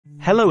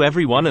Hello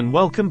everyone and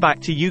welcome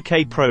back to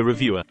UK Pro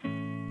Reviewer.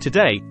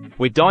 Today,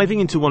 we're diving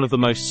into one of the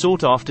most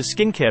sought-after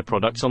skincare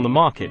products on the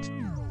market,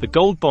 the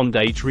Gold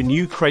Bondage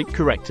Renew Crepe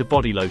Corrector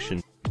Body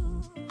Lotion.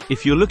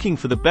 If you're looking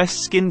for the best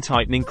skin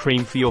tightening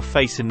cream for your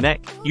face and neck,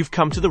 you've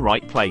come to the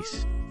right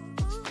place.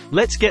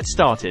 Let's get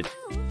started.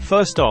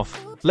 First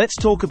off, let's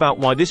talk about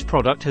why this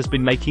product has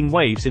been making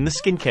waves in the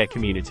skincare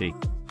community.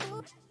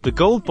 The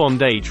Gold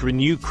Bondage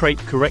Renew Crepe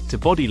Corrector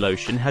Body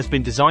Lotion has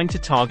been designed to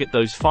target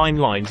those fine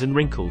lines and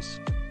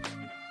wrinkles,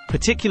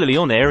 particularly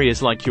on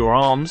areas like your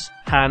arms,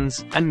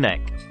 hands, and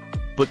neck.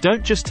 But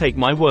don't just take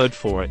my word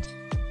for it.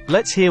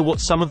 Let's hear what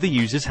some of the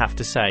users have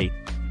to say.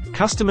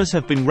 Customers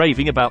have been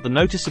raving about the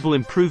noticeable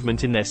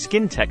improvement in their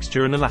skin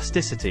texture and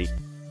elasticity.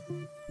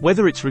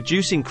 Whether it's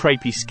reducing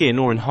crepey skin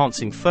or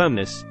enhancing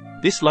firmness,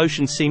 this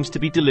lotion seems to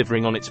be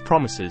delivering on its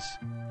promises.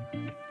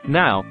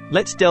 Now,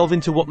 let's delve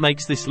into what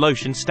makes this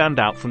lotion stand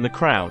out from the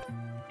crowd.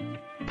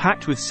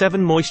 Packed with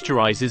 7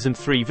 moisturizers and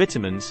 3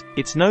 vitamins,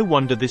 it's no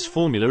wonder this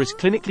formula is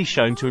clinically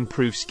shown to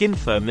improve skin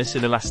firmness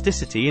and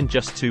elasticity in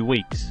just 2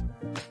 weeks.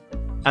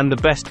 And the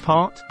best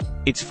part?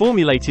 It's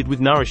formulated with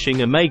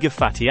nourishing omega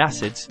fatty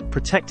acids,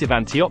 protective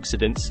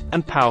antioxidants,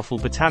 and powerful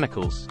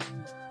botanicals.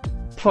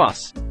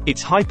 Plus,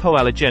 it's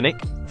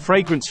hypoallergenic,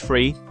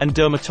 fragrance-free, and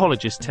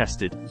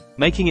dermatologist-tested,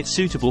 making it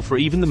suitable for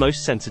even the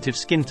most sensitive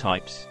skin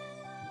types.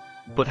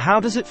 But how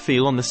does it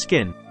feel on the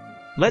skin?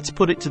 Let's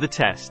put it to the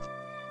test.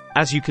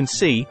 As you can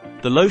see,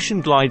 the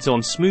lotion glides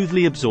on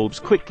smoothly, absorbs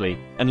quickly,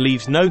 and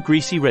leaves no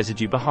greasy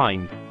residue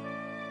behind.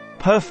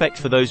 Perfect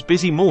for those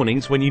busy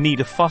mornings when you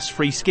need a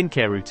fuss-free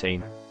skincare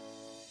routine.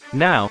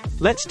 Now,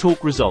 let's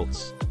talk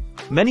results.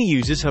 Many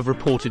users have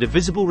reported a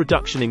visible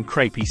reduction in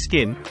crepey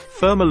skin,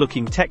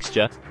 firmer-looking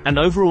texture, and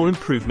overall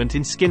improvement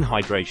in skin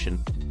hydration.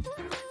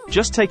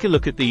 Just take a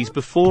look at these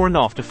before and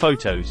after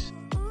photos.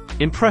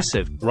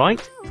 Impressive,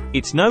 right?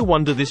 It's no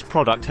wonder this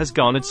product has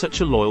garnered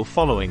such a loyal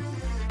following.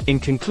 In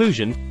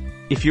conclusion,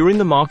 if you're in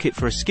the market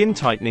for a skin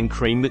tightening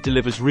cream that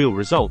delivers real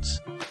results,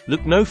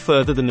 look no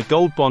further than the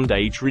Gold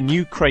Bondage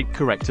Renew Crepe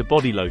Corrector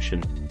Body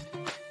Lotion.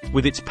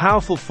 With its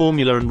powerful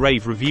formula and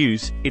rave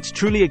reviews, it's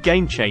truly a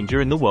game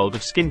changer in the world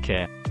of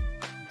skincare.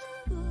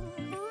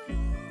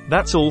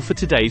 That's all for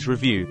today's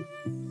review.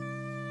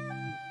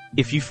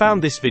 If you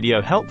found this video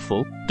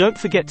helpful, don't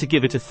forget to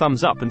give it a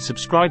thumbs up and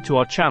subscribe to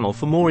our channel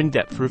for more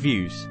in-depth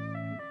reviews.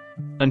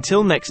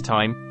 Until next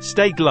time,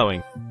 stay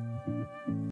glowing.